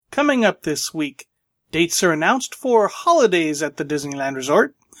Coming up this week, dates are announced for holidays at the Disneyland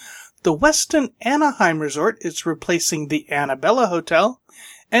Resort. The Westin Anaheim Resort is replacing the Annabella Hotel,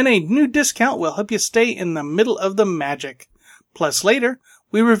 and a new discount will help you stay in the middle of the magic. Plus later,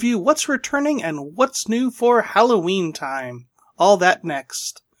 we review what's returning and what's new for Halloween time. All that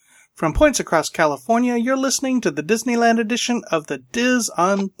next. From points across California, you're listening to the Disneyland edition of the Diz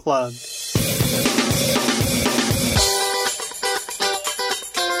Unplugged.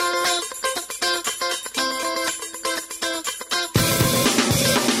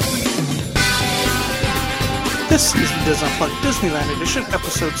 This is the Diz Unplugged Disneyland edition,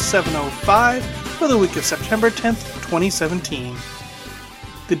 episode 705, for the week of September 10th, 2017.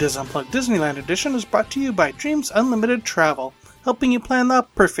 The Diz Unplugged Disneyland edition is brought to you by Dreams Unlimited Travel, helping you plan the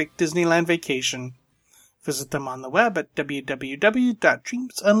perfect Disneyland vacation. Visit them on the web at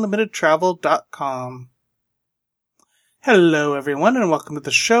www.dreamsunlimitedtravel.com. Hello everyone and welcome to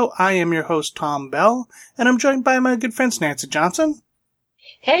the show. I am your host Tom Bell, and I'm joined by my good friends Nancy Johnson.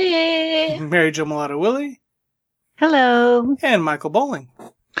 Hey! Mary Jo Mulatto-Willie. Hello. And Michael Bowling.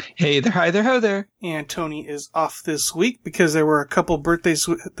 Hey there, hi there, ho there. And Tony is off this week because there were a couple birthdays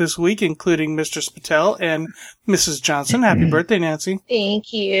this week, including Mr. Spatel and Mrs. Johnson. Happy birthday, Nancy.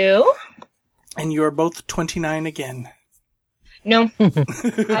 Thank you. And you are both 29 again. No.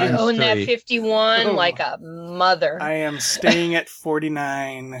 I own that 51 like a mother. I am staying at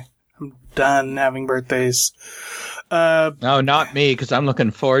 49. I'm done having birthdays. No, not me, because I'm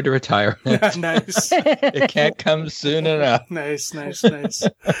looking forward to retirement. Nice. It can't come soon enough. Nice. And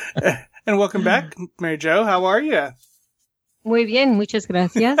welcome back, Mary Jo. How are you? Muy bien, muchas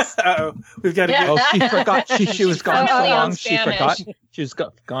gracias. Uh-oh. We've got to get... Oh, she forgot. She was gone so long. She Spanish. forgot. She was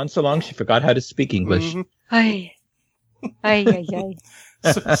gone so long. She forgot how to speak English. Mm-hmm. Ay.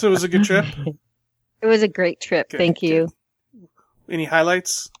 So it was a good trip? It was a great trip. Good, Thank you. Any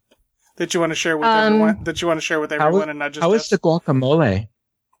highlights that you want to share with everyone? That you want to share with everyone and not just How us? is the guacamole?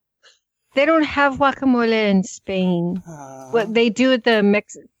 They don't have guacamole in Spain. What they do at the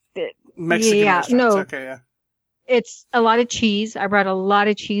Mexican restaurants. no. Okay, yeah. It's a lot of cheese. I brought a lot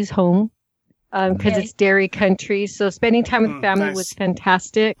of cheese home because it's dairy country. So spending time with family nice. was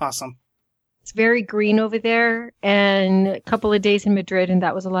fantastic. Awesome. It's very green over there, and a couple of days in Madrid, and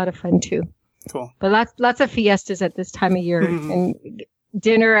that was a lot of fun too. Cool. But lots of fiestas at this time of year, and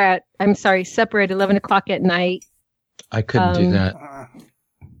supper at 11 o'clock at night. I couldn't do that.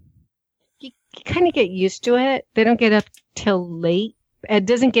 You kind of get used to it. They don't get up till late. It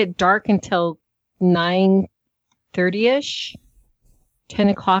doesn't get dark until 9:30ish, 10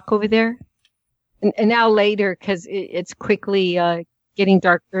 o'clock over there. And now later, because it's quickly getting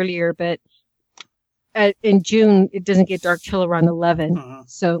dark earlier, but in June, it doesn't get dark till around 11. Mm-hmm.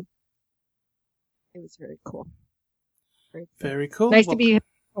 So it was very cool. Very cool. Nice to be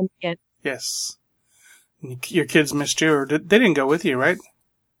home again. Yes. Your kids missed you, or they didn't go with you, right?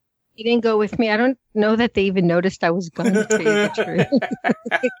 He didn't go with me. I don't know that they even noticed I was gone, to tell you the truth.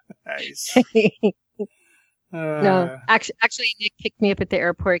 Nice. No, actually, Nick picked me up at the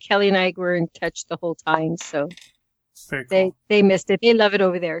airport. Kelly and I were in touch the whole time, so very cool. they missed it. They love it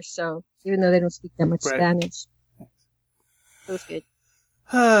over there, so even though they don't speak that much Spanish, it was good.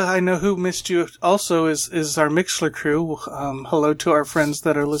 I know who missed you also is our Mixler crew. Hello to our friends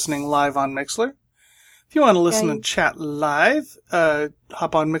that are listening live on Mixler. If you want to listen and chat live,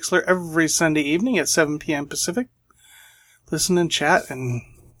 hop on Mixler every Sunday evening at 7 p.m. Pacific. Listen and chat and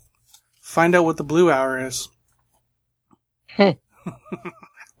find out what the blue hour is.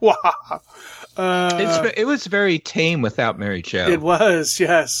 Wow. It was very tame without Mary Jo. It was,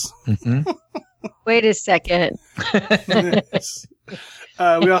 yes. Mm-hmm. Wait a second. Yes.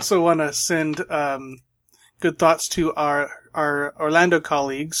 We also want to send good thoughts to our Orlando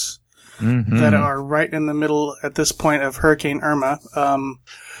colleagues that are right in the middle at this point of Hurricane Irma.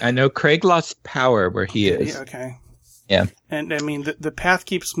 I know Craig lost power where he is. Okay. Yeah. And I mean the path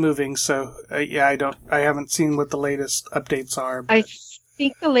keeps moving, so I haven't seen what the latest updates are. But... I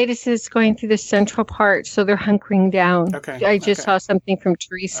think the latest is going through the central part, so they're hunkering down. Okay. I just saw something from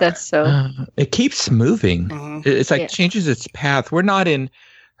Teresa, right. so it keeps moving. Mm-hmm. It's like changes its path. We're not in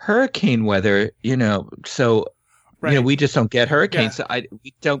hurricane weather, so right. We just don't get hurricanes. Yeah. So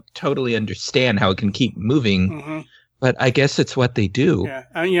we don't totally understand how it can keep moving. Mm-hmm. But I guess it's what they do. Yeah,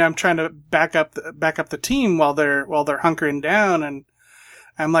 I'm trying to back up the team while they're hunkering down, and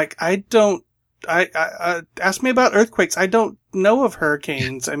I'm like, I ask me about earthquakes. I don't know of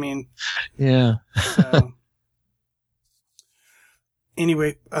hurricanes. I mean, yeah. So.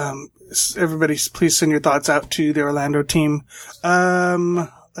 Anyway, everybody, please send your thoughts out to the Orlando team.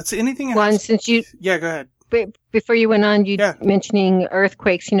 Let's see, anything else? One, since you Yeah, go ahead. before you went on, mentioning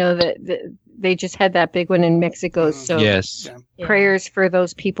earthquakes. You know that they just had that big one in Mexico. So yes, prayers for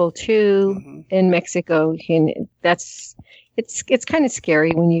those people too in Mexico. And it's kind of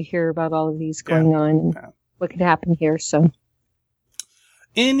scary when you hear about all of these going on and what could happen here. So,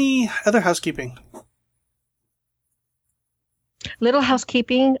 any other housekeeping? Little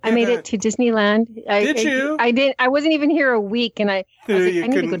housekeeping. I made it to Disneyland. Did you? I did. I wasn't even here a week, and I was like, I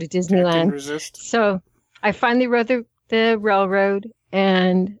need to go to Disneyland. So I finally rode the railroad,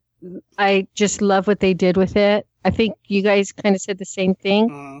 and I just love what they did with it. I think you guys kind of said the same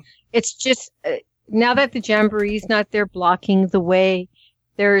thing. It's just now that the Jamboree's not there blocking the way,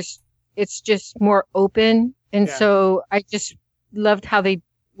 it's just more open, and so I just loved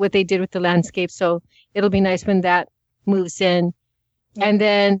what they did with the landscape. So it'll be nice when that moves in. And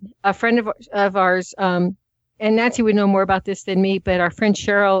then a friend of ours, and Nancy would know more about this than me, but our friend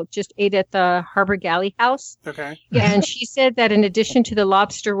Cheryl just ate at the Harbor Galley House. Okay. And she said that in addition to the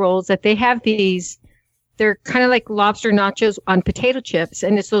lobster rolls, that they have they're kind of like lobster nachos on potato chips,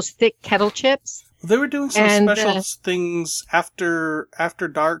 and it's those thick kettle chips. They were doing some special things after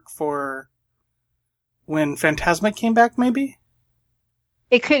dark for when Phantasmic came back, maybe?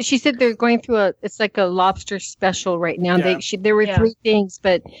 She said they're going through it's like a lobster special right now. Yeah. There were 3 things,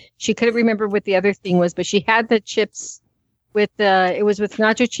 but she couldn't remember what the other thing was. But she had the chips it was with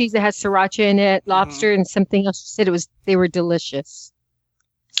nacho cheese that has sriracha in it, lobster, and something else. She said they were delicious.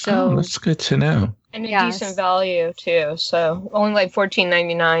 So that's good to know. And a decent value too. So only like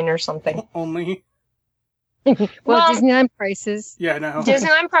 $14.99 or something. Only. well, Disneyland prices. Yeah, I know.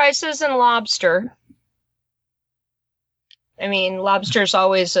 Disneyland prices and lobster. I mean, lobster's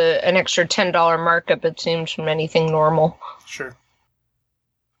always an extra $10 markup, it seems, from anything normal. Sure.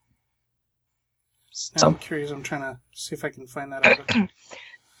 So. Now I'm curious. I'm trying to see if I can find that out.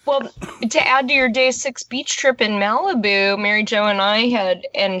 Well, to add to your day 6 beach trip in Malibu, Mary Jo and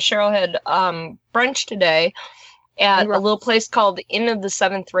Cheryl had brunch today at a little place called Inn of the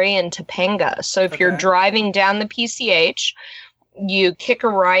Seventh Ray in Topanga. So if you're driving down the PCH, you kick a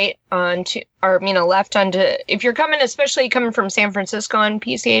right left onto, if you're especially coming from San Francisco on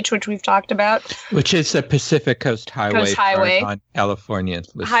PCH, which we've talked about. Which is the Pacific Coast Highway. On California.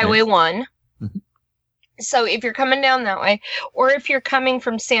 Highway 1. Mm-hmm. So if you're coming down that way, or if you're coming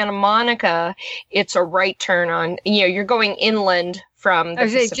from Santa Monica, it's a right turn on, you're going inland from the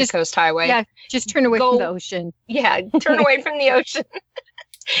Pacific Coast Highway. Yeah, just turn away from the ocean. Yeah, turn away from the ocean.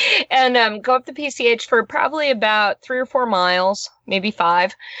 And go up the PCH for probably about 3 or 4 miles, maybe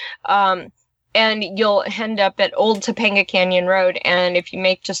 5. And you'll end up at Old Topanga Canyon Road. And if you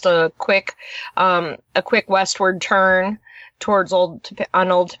make just a quick westward turn towards Old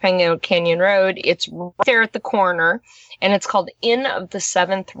Topanga Canyon Road, it's right there at the corner, and it's called Inn of the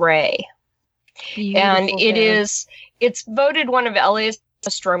Seventh Ray. Beautiful and it's voted one of LA's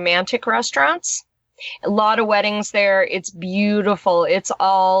most romantic restaurants. A lot of weddings there. It's beautiful. It's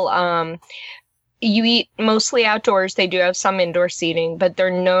all, you eat mostly outdoors. They do have some indoor seating, but they're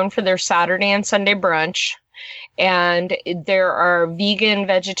known for their Saturday and Sunday brunch. And there are vegan,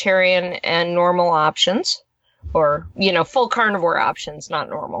 vegetarian, and normal options. Or, full carnivore options, not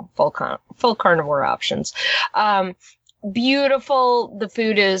normal, full carnivore options. Beautiful. The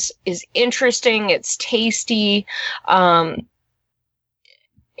food is interesting. It's tasty.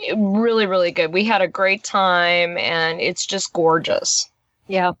 Really, really good. We had a great time, and it's just gorgeous.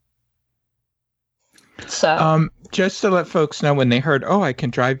 Yeah. So, just to let folks know, when they heard, I can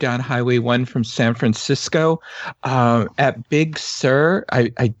drive down Highway 1 from San Francisco, at Big Sur,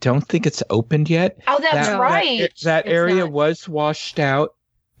 I don't think it's opened yet. Oh, that's right. That area was washed out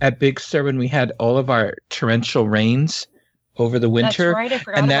at Big Sur when we had all of our torrential rains over the winter. That's right. I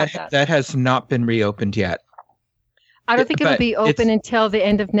forgot about that. That has not been reopened yet. I don't think it'll be open until the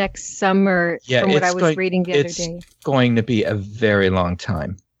end of next summer, from what I was reading the other day. It's going to be a very long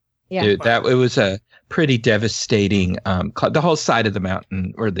time. Yeah. It was a pretty devastating, the whole side of the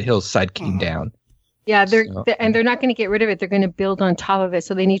mountain or the hillside came down. Yeah, they're not going to get rid of it. They're going to build on top of it.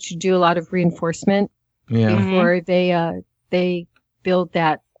 So they need to do a lot of reinforcement before they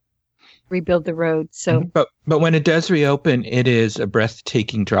rebuild the road. So, but when it does reopen, it is a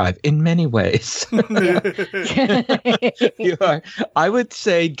breathtaking drive in many ways. I would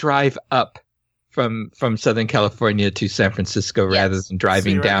say drive up from Southern California to San Francisco rather than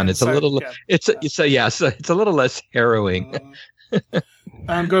driving down. It's a little, it's a little less harrowing.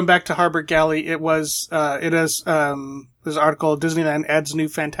 Going back to Harbor Galley, there's an article, Disneyland adds new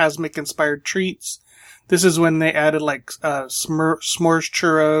Phantasmic inspired treats. This is when they added s'mores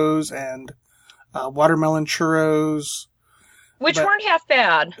churros and watermelon churros. Which weren't half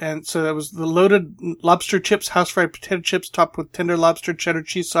bad. And so that was the loaded lobster chips, house fried potato chips topped with tender lobster, cheddar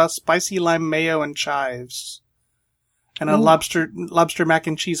cheese sauce, spicy lime mayo, and chives. And a lobster mac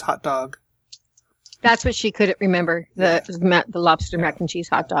and cheese hot dog. That's what she couldn't remember, the lobster mac and cheese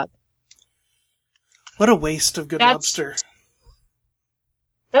hot dog. What a waste of good lobster.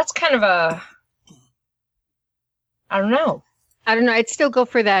 That's kind of a... I don't know. I'd still go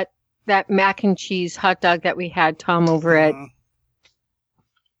for that mac and cheese hot dog that we had, Tom, over at...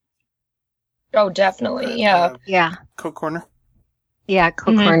 Oh, definitely. Yeah. Yeah. Coke Corner? Yeah,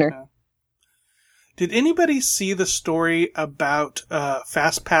 Coke Corner. Yeah. Did anybody see the story about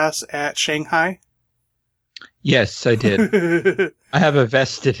Fast Pass at Shanghai? Yes, I did. I have a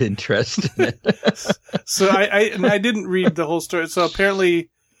vested interest in it. So I didn't read the whole story. So apparently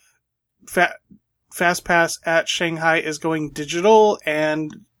Fast Pass at Shanghai is going digital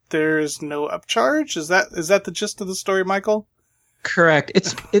and there is no upcharge. Is that the gist of the story, Michael? Correct.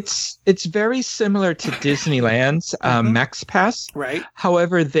 It's very similar to Disneyland's Max Pass. Right.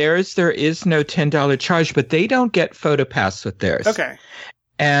 However, there is no $10 charge, but they don't get PhotoPass with theirs. Okay.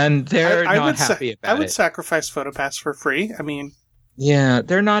 And they're not happy about it. I would sacrifice PhotoPass for free. I mean, yeah,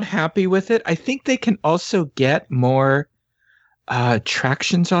 they're not happy with it. I think they can also get more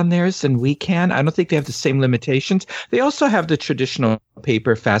attractions on theirs than we can. I don't think they have the same limitations. They also have the traditional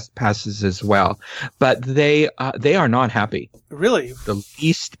paper fast passes as well, but they are not happy. Really? The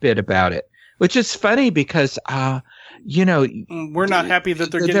least bit about it, which is funny because we're not happy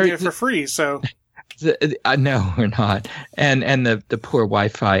that they're getting it for free. So no, we're not, and the poor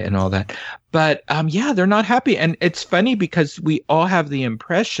Wi-Fi and all that. But they're not happy, and it's funny because we all have the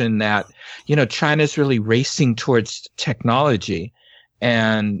impression that China's really racing towards technology,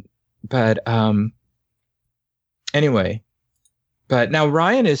 but anyway. But now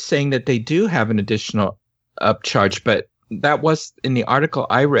Ryan is saying that they do have an additional upcharge, but that was in the article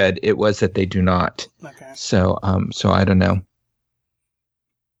I read. It was that they do not. Okay. So I don't know.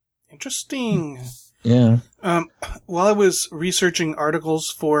 Interesting. Yeah. While I was researching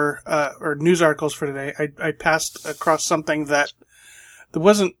articles or news articles for today, I passed across something that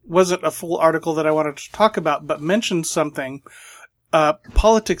wasn't a full article that I wanted to talk about, but mentioned something,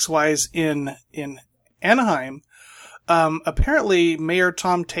 politics-wise in Anaheim. Apparently Mayor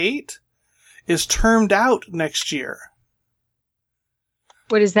Tom Tate is termed out next year.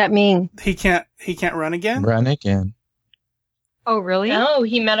 What does that mean? He can't run again? Run again. Oh, really? Oh,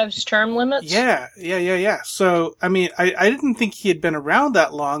 he met his term limits? Yeah. So, I mean, I didn't think he had been around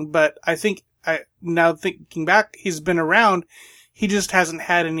that long, but I think now thinking back, he's been around. He just hasn't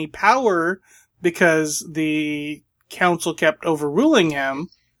had any power because the council kept overruling him.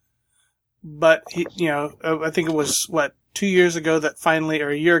 But he, I think it was 2 years ago that finally, or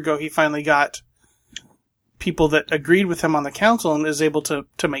a year ago, he finally got people that agreed with him on the council and is able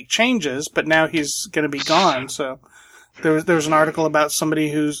to make changes. But now he's going to be gone. So there was an article about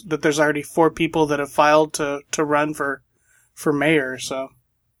somebody that there's already 4 people that have filed to run for mayor. So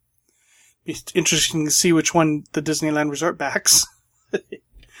it's interesting to see which one the Disneyland Resort backs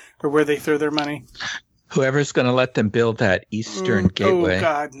or where they throw their money. Whoever's going to let them build that Eastern Gateway. Oh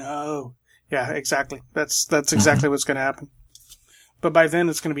God, no. Yeah, exactly. That's exactly what's going to happen. But by then,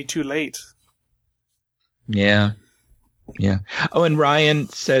 it's going to be too late. Yeah. Oh, and Ryan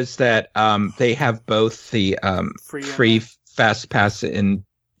says that they have both the free fast pass in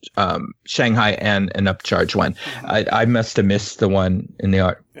Shanghai and an upcharge one. Mm-hmm. I must have missed the one in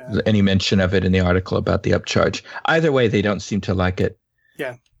any mention of it in the article about the upcharge. Either way, they don't seem to like it.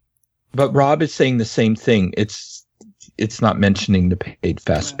 Yeah. But Rob is saying the same thing. It's not mentioning the paid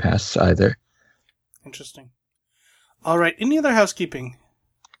fast pass either. Interesting. All right. Any other housekeeping?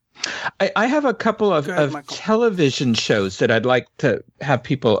 I have a couple of television shows that I'd like to have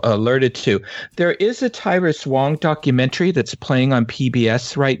people alerted to. There is a Tyrus Wong documentary that's playing on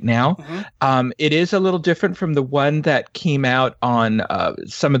PBS right now. Mm-hmm. It is a little different from the one that came out on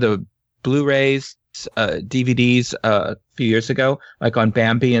some of the Blu-rays, DVDs a few years ago, like on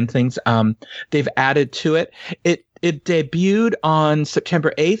Bambi and things. They've added to it. It debuted on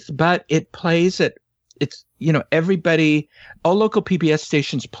September 8th, but it plays at everybody, all local PBS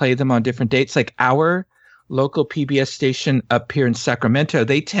stations play them on different dates. Like our local PBS station up here in Sacramento,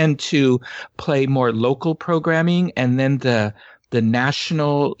 they tend to play more local programming, and then the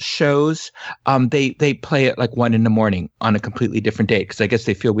national shows, they play at like 1 a.m. on a completely different date because I guess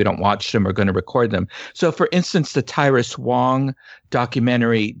they feel we don't watch them or going to record them. So, for instance, the Tyrus Wong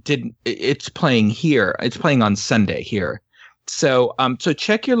documentary it's playing here. It's playing on Sunday here. So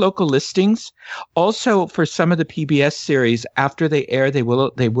check your local listings. Also, for some of the PBS series, after they air, they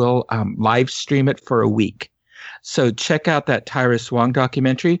will live stream it for a week. So check out that Tyrus Wong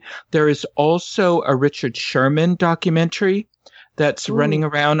documentary. There is also a Richard Sherman documentary that's running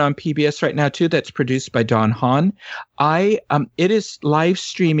around on PBS right now too. That's produced by Don Hahn. It is live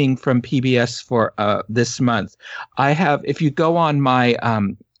streaming from PBS for this month. If you go on my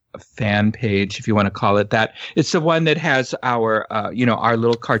fan page, if you want to call it that, it's the one that has our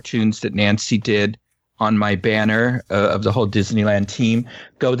little cartoons that Nancy did on my banner of the whole Disneyland team.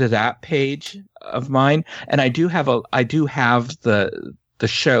 Go to that page of mine, and I do have the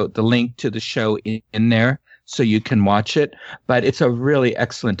show, the link to the show in there, so you can watch it. But it's a really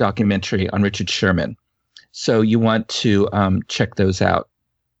excellent documentary on Richard Sherman, so you want to check those out.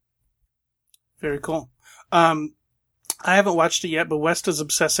 Very cool. I haven't watched it yet, but West is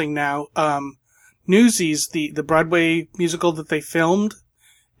obsessing now. Newsies, the Broadway musical that they filmed,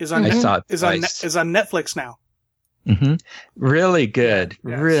 is on Netflix now. Mm-hmm. Really good,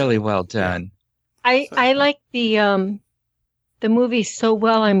 yes. Really well done. I like the movie so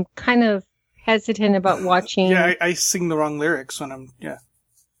well. I'm kind of hesitant about watching. Yeah, I sing the wrong lyrics when I'm. Yeah.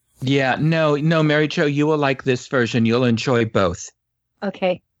 Yeah, no, Mary Jo, you will like this version. You'll enjoy both.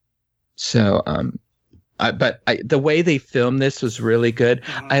 Okay. So, but the way they filmed this was really good.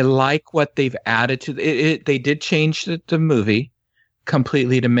 Mm-hmm. I like what they've added to it. They did change the movie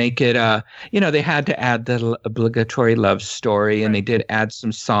completely to make it, they had to add the obligatory love story, and they did add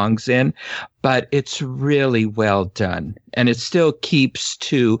some songs in, but it's really well done. And it still keeps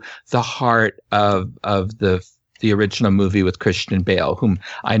to the heart of the original movie with Christian Bale, whom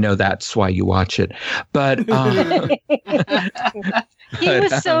I know that's why you watch it. But he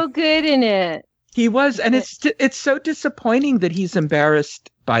was so good in it. He was, and it's so disappointing that he's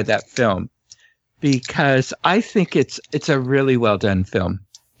embarrassed by that film, because I think it's a really well done film.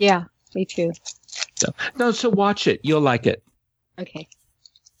 Yeah, me too. So watch it. You'll like it. Okay.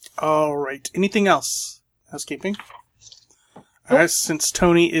 All right. Anything else? Housekeeping? All right. Since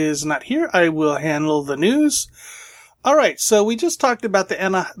Tony is not here, I will handle the news. All right. So we just talked about the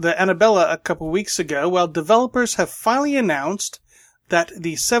Annabella a couple weeks ago. Well, developers have finally announced that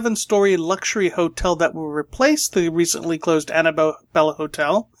the 7-story luxury hotel that will replace the recently closed Annabella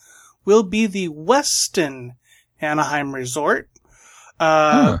Hotel will be the Westin Anaheim Resort.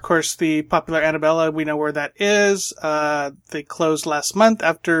 Of course, the popular Annabella, we know where that is. They closed last month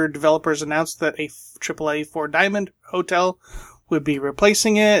after developers announced that a AAA 4-diamond hotel would be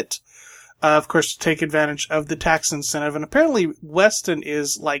replacing it. Of course, to take advantage of the tax incentive. And apparently Westin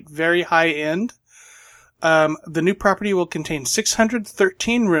is very high end. The new property will contain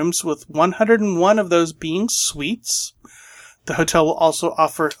 613 rooms, with 101 of those being suites. The hotel will also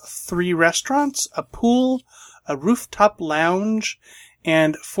offer 3 restaurants, a pool, a rooftop lounge,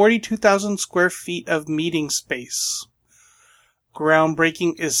 and 42,000 square feet of meeting space.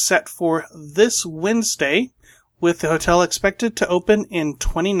 Groundbreaking is set for this Wednesday, with the hotel expected to open in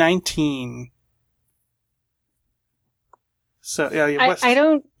 2019. So I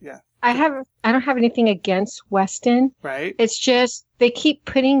don't have anything against Westin. Right. It's just they keep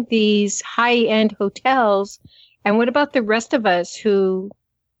putting these high-end hotels, and what about the rest of us who?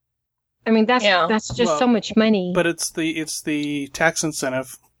 I mean, that's just so much money. But it's the tax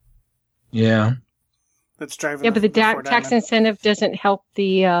incentive. Yeah. That's driving. Yeah, but the tax incentive doesn't help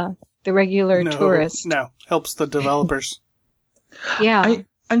the regular tourist. No, helps the developers. Yeah.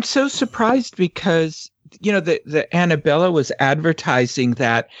 I'm so surprised because, the Annabella was advertising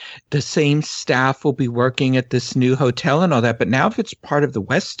that the same staff will be working at this new hotel and all that. But now if it's part of the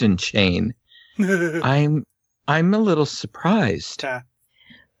Westin chain, I'm a little surprised. Yeah.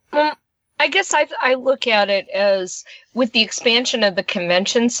 I guess I look at it as, with the expansion of the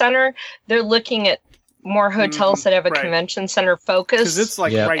convention center, they're looking at more hotels that have a convention center focus. Because it's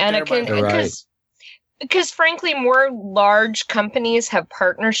right there. Because frankly, more large companies have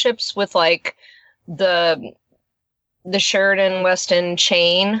partnerships with the Sheraton Westin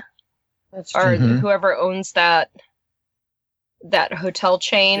chain, or whoever owns that hotel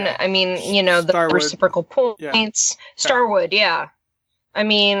chain. Yeah. I mean, the Starwood. reciprocal points. Yeah. Starwood, yeah. I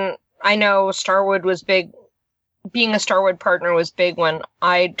mean, I know Starwood was big. Being a Starwood partner was big when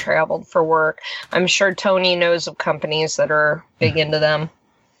I traveled for work. I'm sure Tony knows of companies that are big into them.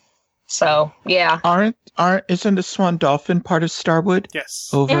 So, yeah. Isn't the Swan Dolphin part of Starwood?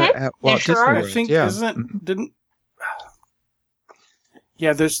 Yes. Over at Walt Disney World. I think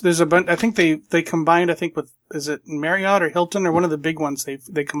there's a bunch. I think they combined. I think with, is it Marriott or Hilton or one of the big ones?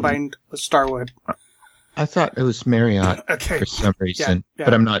 They combined with Starwood. I thought it was Marriott for some reason,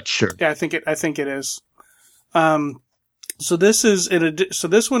 but I'm not sure. Yeah, I think it is. So this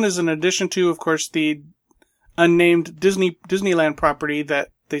one is in addition to, of course, the unnamed Disneyland property that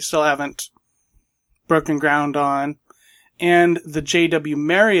they still haven't broken ground on, and the JW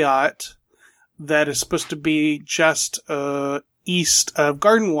Marriott that is supposed to be just east of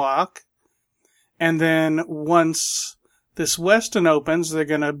Garden Walk. And then once this Westin opens, they're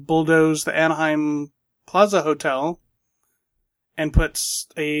going to bulldoze the Anaheim Plaza Hotel and put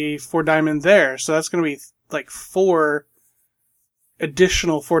a Four Diamond there. So that's going to be like 4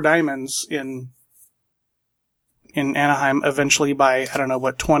 additional Four Diamonds in Anaheim eventually by,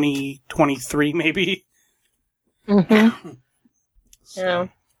 2023 maybe. Mm-hmm. So,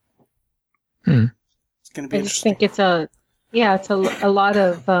 yeah. It's going to be I just interesting. think it's a lot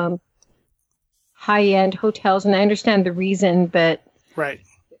of high-end hotels, and I understand the reason, but Right.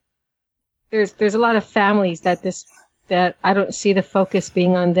 there's a lot of families that I don't see the focus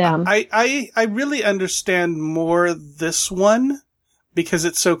being on them. I really understand more this one because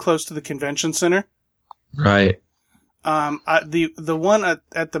it's so close to the convention center. Right. The one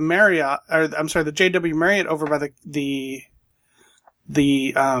at the Marriott, the JW Marriott over by the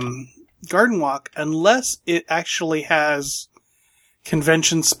Garden Walk, unless it actually has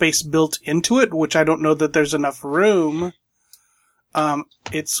convention space built into it, which I don't know that there's enough room.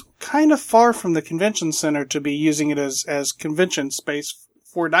 It's kind of far from the convention center to be using it as convention space,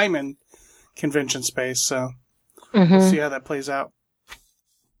 Four Diamond convention space. So we'll see how that plays out.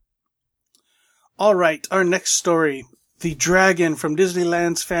 All right, our next story. The dragon from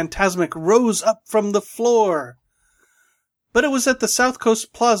Disneyland's Fantasmic rose up from the floor. But it was at the South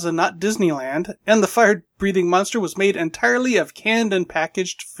Coast Plaza, not Disneyland, and the fire-breathing monster was made entirely of canned and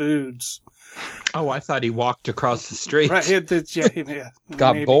packaged foods. Oh, I thought he walked across the street. Right, yeah.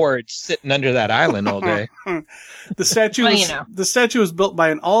 Got maybe. bored sitting under that island all day. The statue was built by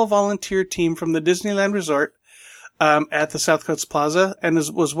an all-volunteer team from the Disneyland Resort at the South Coast Plaza, and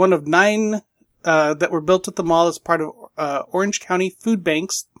was one of 9 that were built at the mall as part of Orange County Food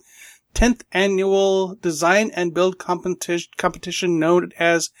Bank's 10th annual design and build competition known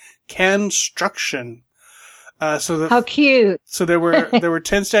as Canstruction. How cute! So there were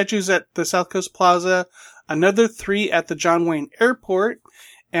 10 statues at the South Coast Plaza, another 3 at the John Wayne Airport,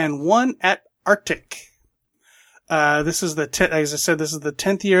 and 1 at Arctic. This is as I said, this is the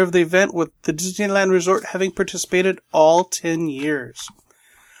 10th year of the event, with the Disneyland Resort having participated all 10 years.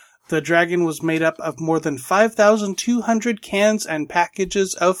 The dragon was made up of more than 5,200 cans and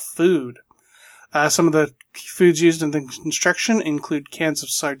packages of food. Some of the foods used in the construction include cans of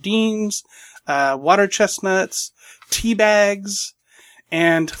sardines, water chestnuts, tea bags,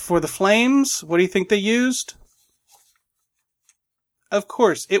 and for the flames, what do you think they used? Of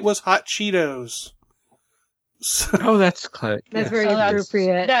course, it was hot Cheetos. Oh, that's clever. That's very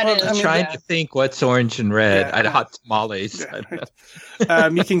appropriate. I'm trying to think what's orange and red. Yeah. I'd hot tamales. Yeah,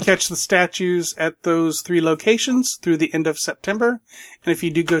 right. You can catch the statues at those 3 locations through the end of September. And if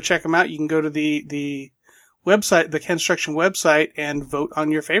you do go check them out, you can go to the website, the Construction website, and vote on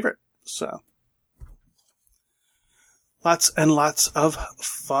your favorite. So, lots and lots of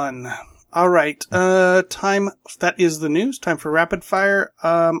fun. All right. That is the news. Time for rapid fire.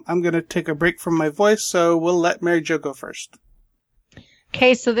 I'm going to take a break from my voice, so we'll let Mary Jo go first.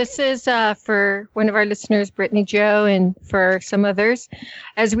 Okay, so this is for one of our listeners, Brittany Jo, and for some others.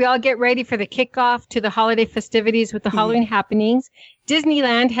 As we all get ready for the kickoff to the holiday festivities with the Halloween happenings,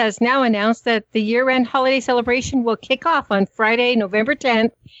 Disneyland has now announced that the year-end holiday celebration will kick off on Friday, November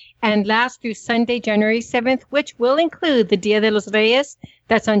 10th, and last through Sunday, January 7th, which will include the Dia de los Reyes.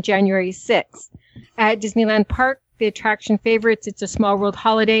 That's on January 6th. At Disneyland Park, the attraction favorites, It's a Small World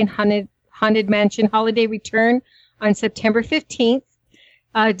Holiday and Haunted Mansion Holiday return on September 15th.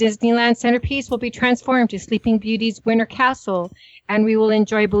 Disneyland Centerpiece will be transformed to Sleeping Beauty's Winter Castle, and we will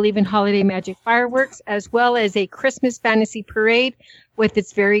enjoy Believe in Holiday Magic fireworks, as well as a Christmas fantasy parade with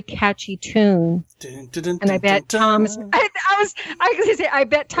its very catchy tune. And I bet Tom's, I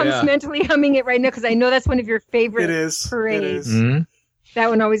bet Tom's mentally humming it right now, because I know that's one of your favorite parades. It is. Mm-hmm. That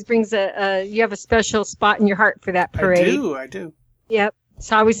one always brings you have a special spot in your heart for that parade. I do. Yep.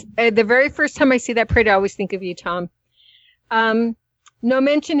 So I always, the very first time I see that parade, I always think of you, Tom. No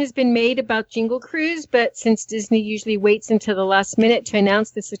mention has been made about Jingle Cruise, but since Disney usually waits until the last minute to announce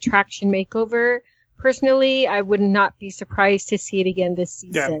this attraction makeover, personally, I would not be surprised to see it again this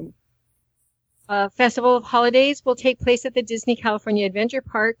season. Yeah. Festival of Holidays will take place at the Disney California Adventure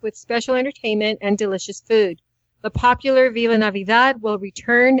Park with special entertainment and delicious food. The popular Viva Navidad will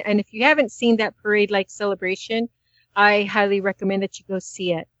return, and if you haven't seen that parade-like celebration, I highly recommend that you go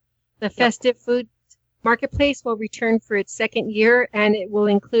see it. The festive food Marketplace will return for its 2nd year, and it will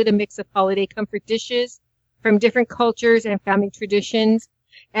include a mix of holiday comfort dishes from different cultures and family traditions.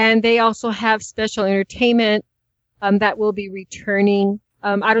 And they also have special entertainment that will be returning.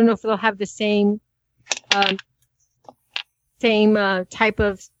 I don't know if they'll have the same same type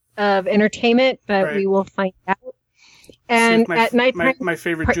of entertainment, but we will find out. And at nighttime, my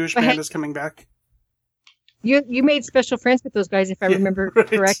favorite Jewish band is coming back. You made special friends with those guys, if I remember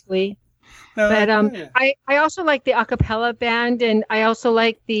correctly. No, but I also like the a cappella band, and I also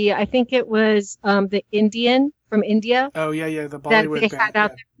like I think it was the Indian from India. Oh yeah, the Bollywood that they had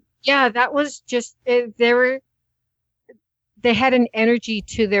out there. Yeah, that was just they had an energy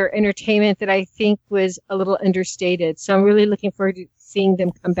to their entertainment that I think was a little understated. So I'm really looking forward to seeing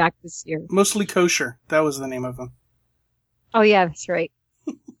them come back this year. Mostly Kosher. That was the name of them. Oh yeah, that's right.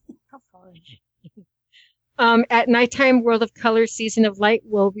 How fun. At nighttime, World of Color, Season of Light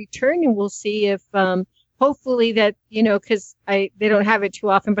will return, and we'll see if, hopefully that, because they don't have it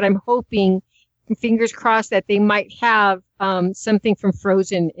too often, but I'm hoping, fingers crossed, that they might have something from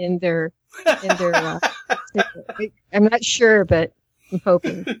Frozen in their I'm not sure, but I'm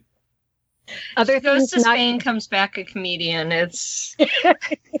hoping. Other things to Spain comes back a comedian. It's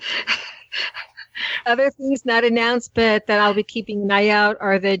other things not announced, but that I'll be keeping an eye out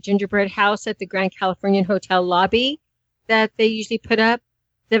are the gingerbread house at the Grand Californian Hotel lobby that they usually put up,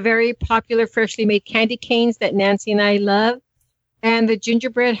 the very popular freshly made candy canes that Nancy and I love, and the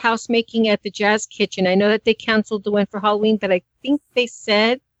gingerbread house making at the Jazz Kitchen. I know that they canceled the one for Halloween, but I think they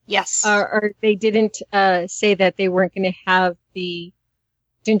said yes, or they didn't say that they weren't going to have the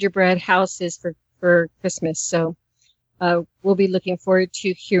gingerbread houses for Christmas. So we'll be looking forward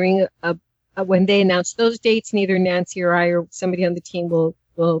to hearing when they announce those dates, and either Nancy or I or somebody on the team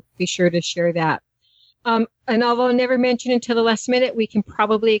will be sure to share that. And although I never mentioned until the last minute, we can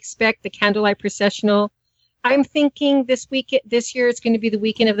probably expect the Candlelight Processional. I'm thinking this year it's going to be the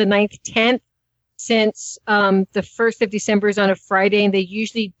weekend of the 9th, 10th, since the 1st of December is on a Friday, and they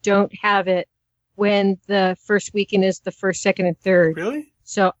usually don't have it when the first weekend is the 1st, 2nd, and 3rd. Really?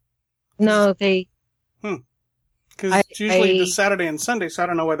 So, no, they... Because it's usually the Saturday and Sunday, so I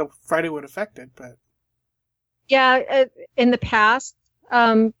don't know why the Friday would affect it, but... Yeah, in the past.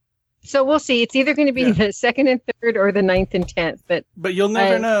 So we'll see. It's either going to be the 2nd and 3rd or the 9th and 10th. But you'll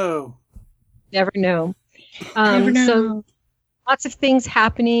never know. Never know. So lots of things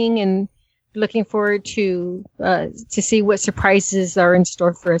happening, and looking forward to see what surprises are in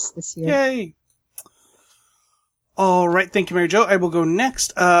store for us this year. Yay! All right, thank you, Mary Jo. I will go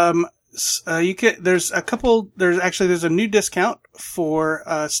next. There's a new discount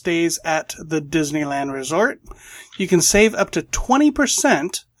for stays at the Disneyland Resort. You can save up to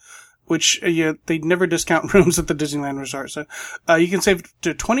 20%, which they never discount rooms at the Disneyland Resort. So you can save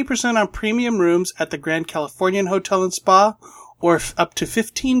to 20% on premium rooms at the Grand Californian Hotel and Spa, or up to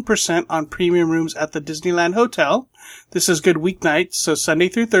 15% on premium rooms at the Disneyland Hotel. This is good weeknights, so Sunday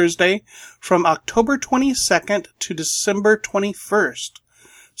through Thursday, from October 22nd to December 21st.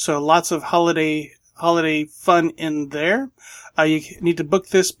 So lots of holiday fun in there. You need to book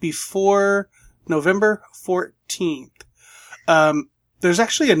this before November 14th. There's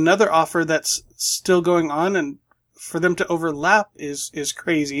actually another offer that's still going on, and for them to overlap is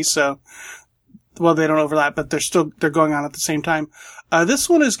crazy. So, well, they don't overlap, but they're going on at the same time. This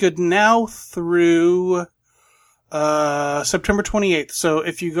one is good now through September 28th. So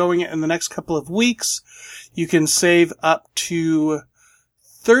if you're going in the next couple of weeks, you can save up to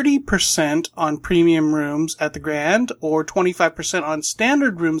 30% on premium rooms at the Grand, or 25% on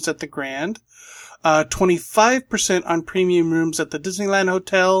standard rooms at the Grand, 25% on premium rooms at the Disneyland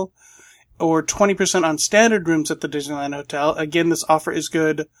Hotel, or 20% on standard rooms at the Disneyland Hotel. Again, this offer is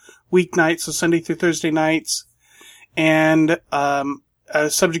good weeknights, so Sunday through Thursday nights, and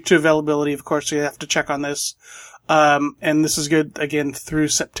subject to availability, of course, so you have to check on this. And this is good, again, through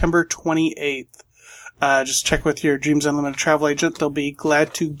September 28th. Just check with your Dreams Unlimited travel agent. They'll be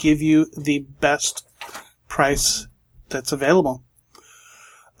glad to give you the best price that's available.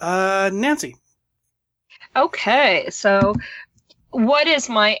 Nancy. Okay, so what is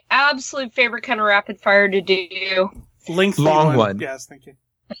my absolute favorite kind of rapid fire to do? Lengthy long one. Yes, thank you.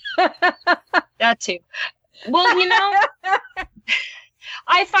 That too. Well,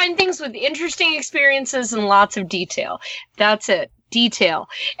 I find things with interesting experiences and lots of detail. That's it. Detail.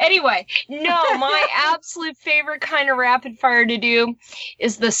 Anyway, no, my absolute favorite kind of rapid fire to do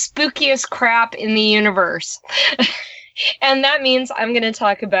is the spookiest crap in the universe. And that means I'm going to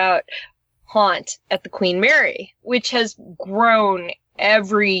talk about Haunt at the Queen Mary, which has grown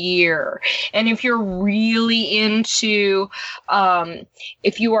every year. And if you're really into,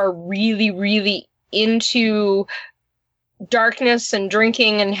 if you are really, really into darkness and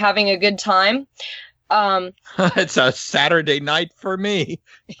drinking and having a good time, It's a Saturday night for me.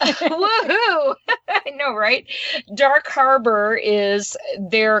 Woohoo! I know, right? Dark Harbor is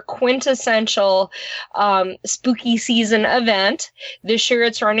their quintessential spooky season event. This year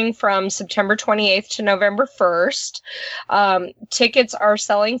it's running from September 28th to November 1st. Tickets are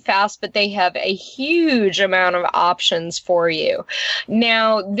selling fast, but they have a huge amount of options for you.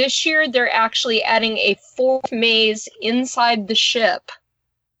 Now, this year they're actually adding a fourth maze inside the ship.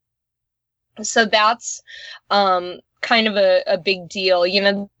 So that's kind of a big deal. You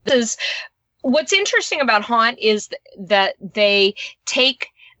know, what's interesting about Haunt is that they take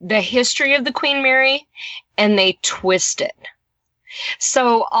the history of the Queen Mary and they twist it.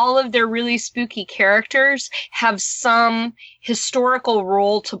 So all of their really spooky characters have some historical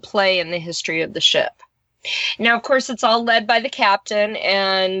role to play in the history of the ship. Now, of course, it's all led by the captain,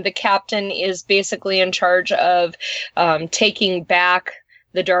 and the captain is basically in charge of taking back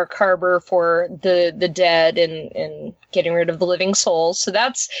the Dark Harbor for the dead and getting rid of the living souls. So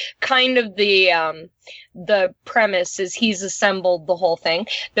that's kind of the premise, is he's assembled the whole thing.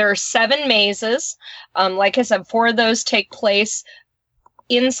 There are 7 mazes. Like I said, 4 of those take place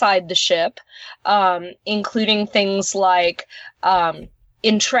inside the ship, including things like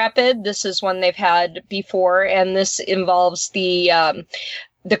Intrepid. This is one they've had before, and this involves the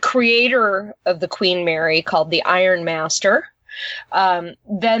creator of the Queen Mary, called the Iron Master.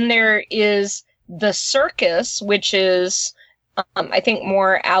 Then there is the circus, which is, I think,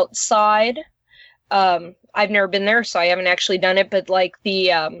 more outside. I've never been there, so I haven't actually done it, but like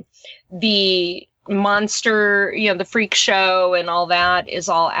the monster, you know, the freak show and all that is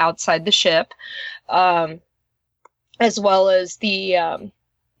all outside the ship, as well as the,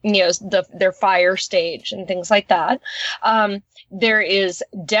 their fire stage and things like that. There is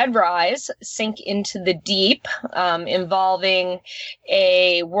Dead Rise, Sink into the Deep, involving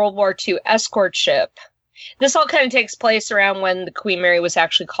a World War II escort ship. This all kind of takes place around when the Queen Mary was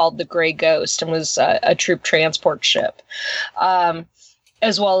actually called the Grey Ghost and was a troop transport ship,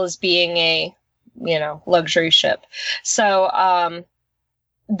 as well as being a, luxury ship. So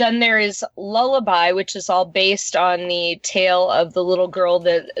then there is Lullaby, which is all based on the tale of the little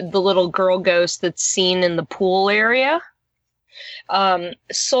girl ghost that's seen in the pool area.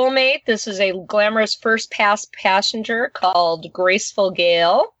 Soulmate, this is a glamorous first pass passenger called Graceful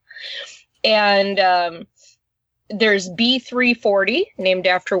Gale. And there's B340, named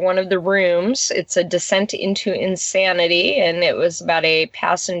after one of the rooms. It's a descent into insanity, and it was about a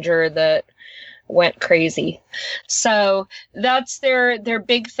passenger that went crazy. So that's their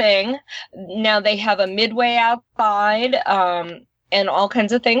big thing. Now they have a midway outside, and all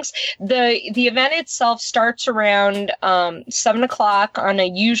kinds of things. The event itself starts around 7 o'clock on a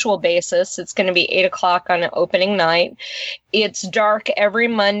usual basis. It's going to be 8 o'clock on an opening night. It's dark every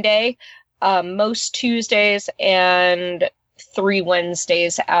Monday, most Tuesdays, and 3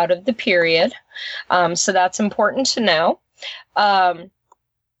 Wednesdays out of the period. So that's important to know.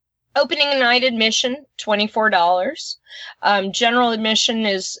 Opening night admission, $24. General admission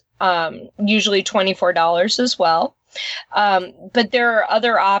is usually $24 as well. But there are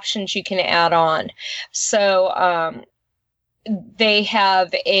other options you can add on. So they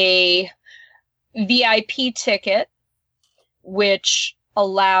have a VIP ticket, which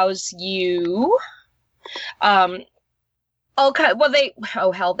allows you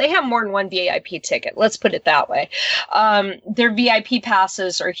they have more than one VIP ticket. Let's put it that way. Their VIP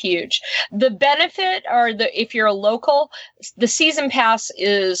passes are huge. The benefit if you're a local, the season pass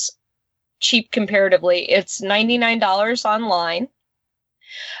is cheap comparatively. It's $99 online.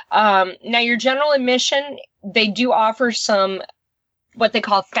 Now your general admission, they do offer some what they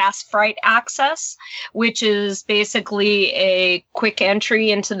call fast fright access, which is basically a quick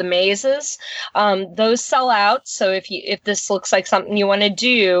entry into the mazes. Those sell out. So if this looks like something you want to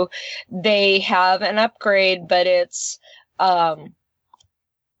do, they have an upgrade, but it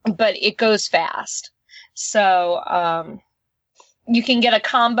goes fast. So, you can get a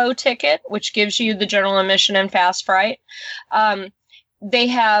combo ticket, which gives you the general admission and fast fright. They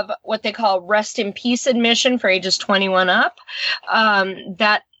have what they call rest in peace admission for ages 21 up.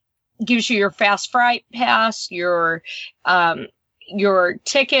 That gives you your fast fright pass, your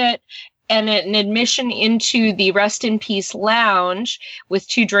ticket, and an admission into the rest in peace lounge with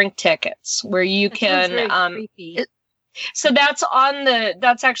 2 drink tickets, where you can. So that's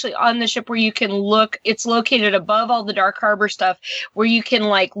actually on the ship, where you can look. It's located above all the Dark Harbor stuff, where you can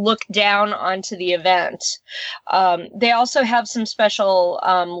look down onto the event. They also have some special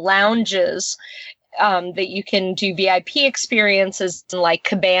lounges that you can do VIP experiences, like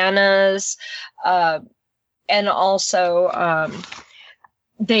cabanas, and also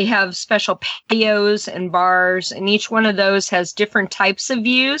they have special patios and bars, and each one of those has different types of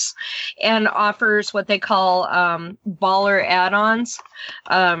views and offers what they call baller add-ons.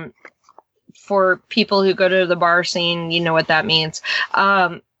 For people who go to the bar scene, you know what that means.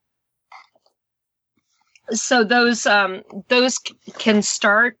 So those can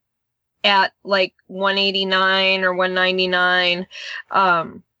start at like $189 or $199,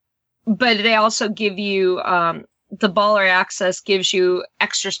 but they also give you the baller access gives you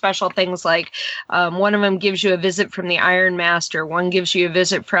extra special things like one of them gives you a visit from the Iron Master, one gives you a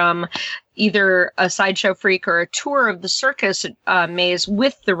visit from either a sideshow freak or a tour of the circus maze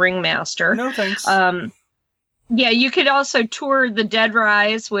with the ringmaster. No thanks. Yeah, you could also tour the Dead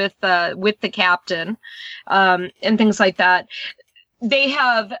Rise with the captain, and things like that. They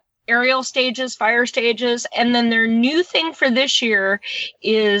have aerial stages, fire stages, and then their new thing for this year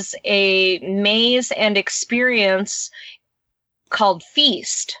is a maze and experience called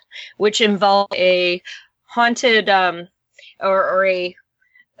Feast, which involves a haunted or a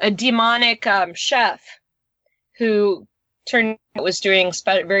demonic chef who turned out was doing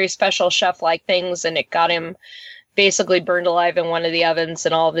very special chef-like things, and it got him basically burned alive in one of the ovens,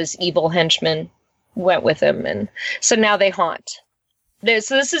 and all of his evil henchmen went with him, and so now they haunt.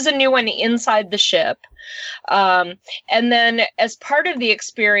 So this is a new one inside the ship. And then as part of the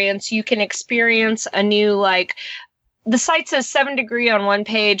experience, you can experience a new, like, the site says 7 degree on one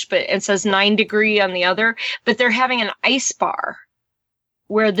page, but it says 9 degree on the other. But they're having an ice bar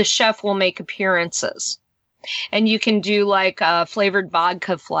where the chef will make appearances. And you can do like flavored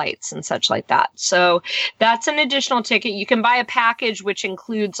vodka flights and such like that. So that's an additional ticket. You can buy a package which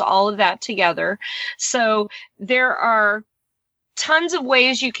includes all of that together. So there are tons of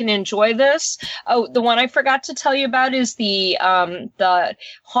ways you can enjoy this. Oh, the one I forgot to tell you about is the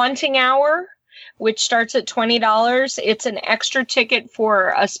haunting hour, which starts at $20. It's an extra ticket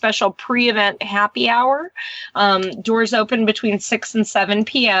for a special pre-event happy hour. Doors open between 6 and 7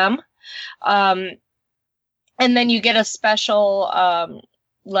 p.m. And then you get a special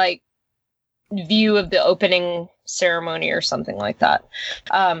like view of the opening ceremony or something like that.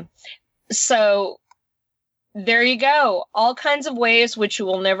 So there you go. All kinds of ways which you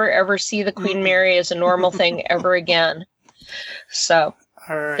will never, ever see the Queen Mary as a normal thing ever again. So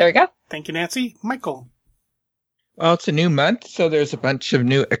all right. There you go. Thank you, Nancy. Michael. Well, it's a new month, so there's a bunch of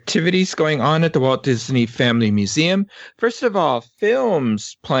new activities going on at the Walt Disney Family Museum. First of all,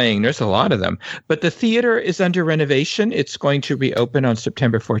 films playing. There's a lot of them. But the theater is under renovation. It's going to reopen on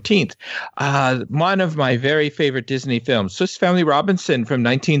September 14th. One of my very favorite Disney films, Swiss Family Robinson from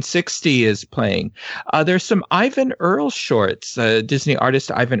 1960 is playing. There's some Ivan Earl shorts. Disney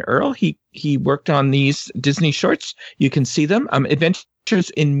artist Ivan Earl, he worked on these Disney shorts. You can see them. Adventures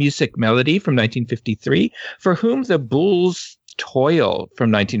in Music Melody from 1953, For Whom the Bulls Toil from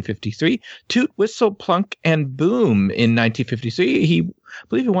 1953, Toot, Whistle, Plunk, and Boom in 1953. I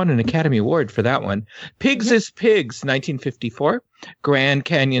believe he won an Academy Award for that one. Pigs is Pigs, 1954. Grand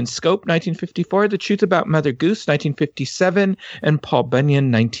Canyon Scope, 1954. The Truth About Mother Goose, 1957. And Paul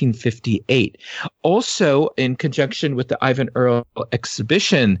Bunyan, 1958. Also, in conjunction with the Ivan Earl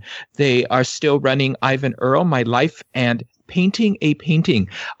exhibition, they are still running Ivan Earl, My Life and Painting a Painting.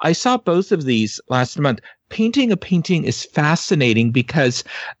 I saw both of these last month. Painting a Painting is fascinating because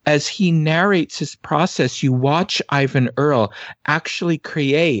as he narrates his process, you watch Ivan Earl actually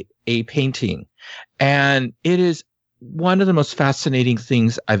create a painting. And it is one of the most fascinating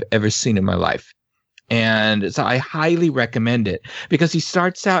things I've ever seen in my life. And so I highly recommend it because he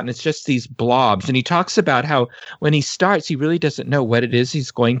starts out and it's just these blobs. And he talks about how when he starts, he really doesn't know what it is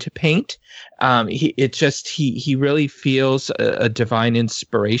he's going to paint. He really feels a divine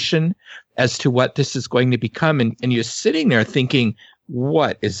inspiration as to what this is going to become. And you're sitting there thinking,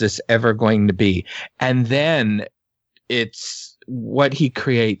 what is this ever going to be? And then it's what he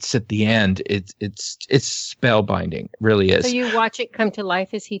creates at the end. It's spellbinding. It really is. So you watch it come to life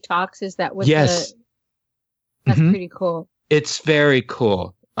as he talks. Is that what? Yes. That's pretty cool. It's very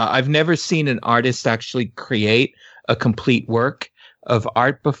cool. I've never seen an artist actually create a complete work of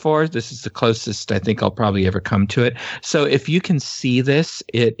art before. This is the closest I think I'll probably ever come to it. So if you can see this,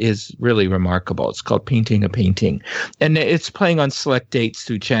 it is really remarkable. It's called Painting a Painting. And it's playing on select dates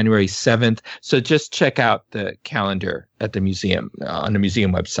through January 7th. So just check out the calendar at the museum, on the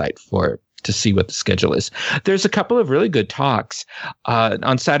museum website for to see what the schedule is. There's a couple of really good talks.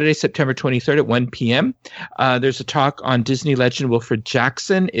 On Saturday, September 23rd at 1 p.m., there's a talk on Disney legend Wilfred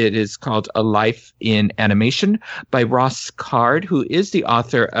Jackson. It is called A Life in Animation by Ross Card, who is the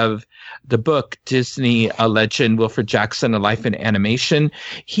author of the book Disney Legend Wilfred Jackson, A Life in Animation.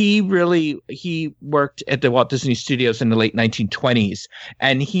 He worked at the Walt Disney Studios in the late 1920s,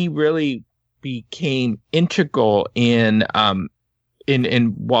 and he really became integral in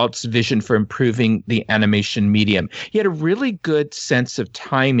Walt's vision for improving the animation medium. He had a really good sense of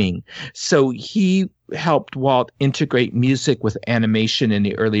timing. So he helped Walt integrate music with animation in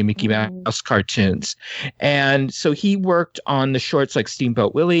the early Mickey Mouse cartoons. And so he worked on the shorts like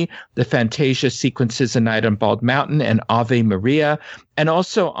Steamboat Willie, the Fantasia sequences, A Night on Bald Mountain, and Ave Maria, and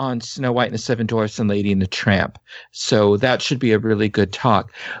also on Snow White and the Seven Dwarfs and Lady and the Tramp. So that should be a really good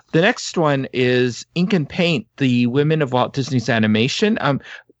talk. The next one is Ink and Paint, the Women of Walt Disney's Animation.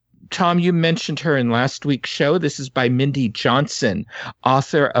 Tom, you mentioned her in last week's show. This is by Mindy Johnson,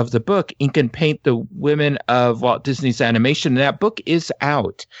 author of the book Ink and Paint, the Women of Walt Disney's Animation. And that book is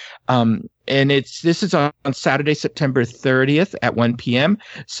out. And this is on Saturday, September 30th at 1 p.m.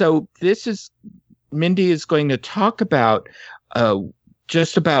 So Mindy is going to talk about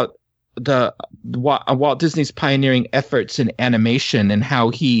just about the Walt Disney's pioneering efforts in animation and how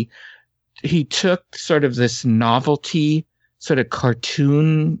he took sort of this novelty sort of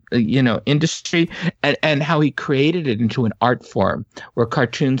cartoon, industry, and how he created it into an art form where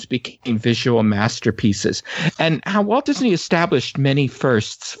cartoons became visual masterpieces, and how Walt Disney established many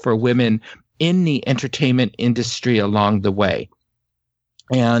firsts for women in the entertainment industry along the way.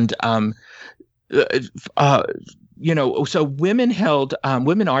 And, so women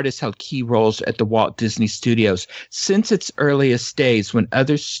artists held key roles at the Walt Disney Studios since its earliest days, when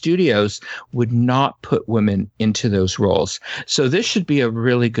other studios would not put women into those roles. So this should be a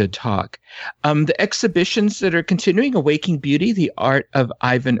really good talk. The exhibitions that are continuing, Awaking Beauty, the Art of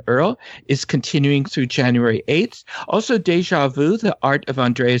Ivan Earle, is continuing through January 8th. Also, Deja Vu, the Art of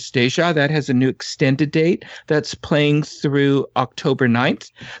Andreas Deja, that has a new extended date that's playing through October 9th.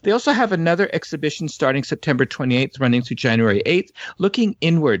 They also have another exhibition starting September 28th, running through January 8th, Looking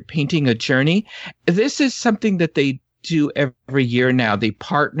Inward, Painting a Journey. This is something that they do every year now. They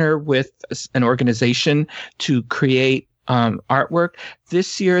partner with an organization to create artwork.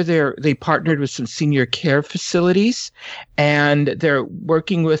 This year, they partnered with some senior care facilities, and they're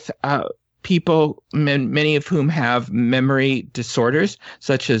working with people, many of whom have memory disorders,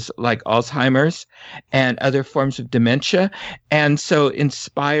 such as like Alzheimer's and other forms of dementia. And so,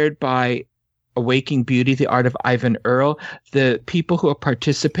 inspired by Awaking Beauty, the Art of Ivan Earle, the people who are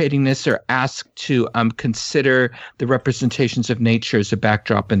participating in this are asked to consider the representations of nature as a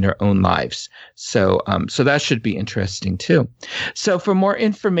backdrop in their own lives. So that should be interesting too. So for more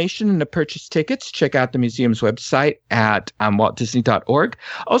information and to purchase tickets, check out the museum's website at waltdisney.org.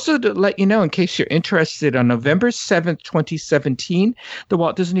 Also, to let you know, in case you're interested, on November 7th, 2017, the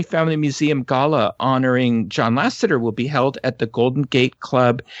Walt Disney Family Museum Gala honoring John Lasseter will be held at the Golden Gate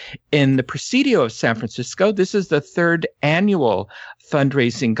Club in the Presidio of San Francisco. This is the third annual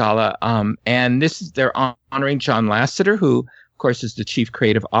fundraising gala, and they're honoring John Lasseter, who, of course, is the chief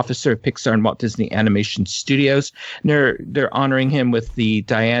creative officer of Pixar and Walt Disney Animation Studios. And they're honoring him with the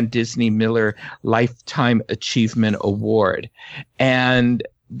Diane Disney Miller Lifetime Achievement Award. And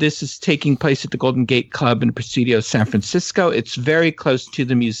this is taking place at the Golden Gate Club in Presidio, San Francisco. It's very close to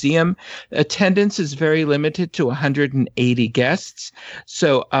the museum. Attendance is very limited to 180 guests.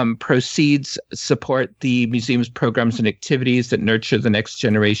 So proceeds support the museum's programs and activities that nurture the next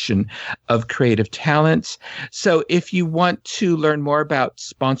generation of creative talents. So if you want to learn more about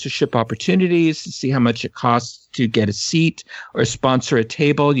sponsorship opportunities, see how much it costs to get a seat or sponsor a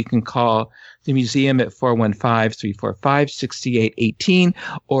table, you can call the museum at 415-345-6818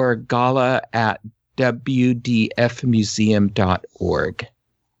 or gala at wdfmuseum.org.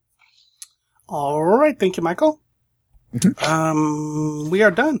 All right. Thank you, Michael. Mm-hmm. We are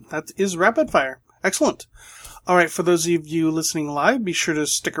done. That is Rapid Fire. Excellent. All right. For those of you listening live, be sure to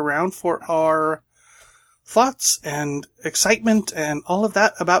stick around for our thoughts and excitement and all of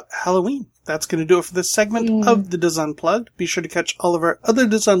that about Halloween. That's going to do it for this segment of the Diz Unplugged. Be sure to catch all of our other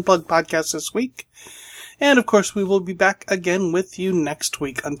Diz Unplugged podcasts this week. And, of course, we will be back again with you next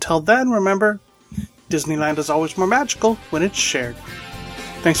week. Until then, remember, Disneyland is always more magical when it's shared.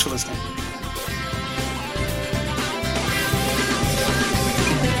 Thanks for listening.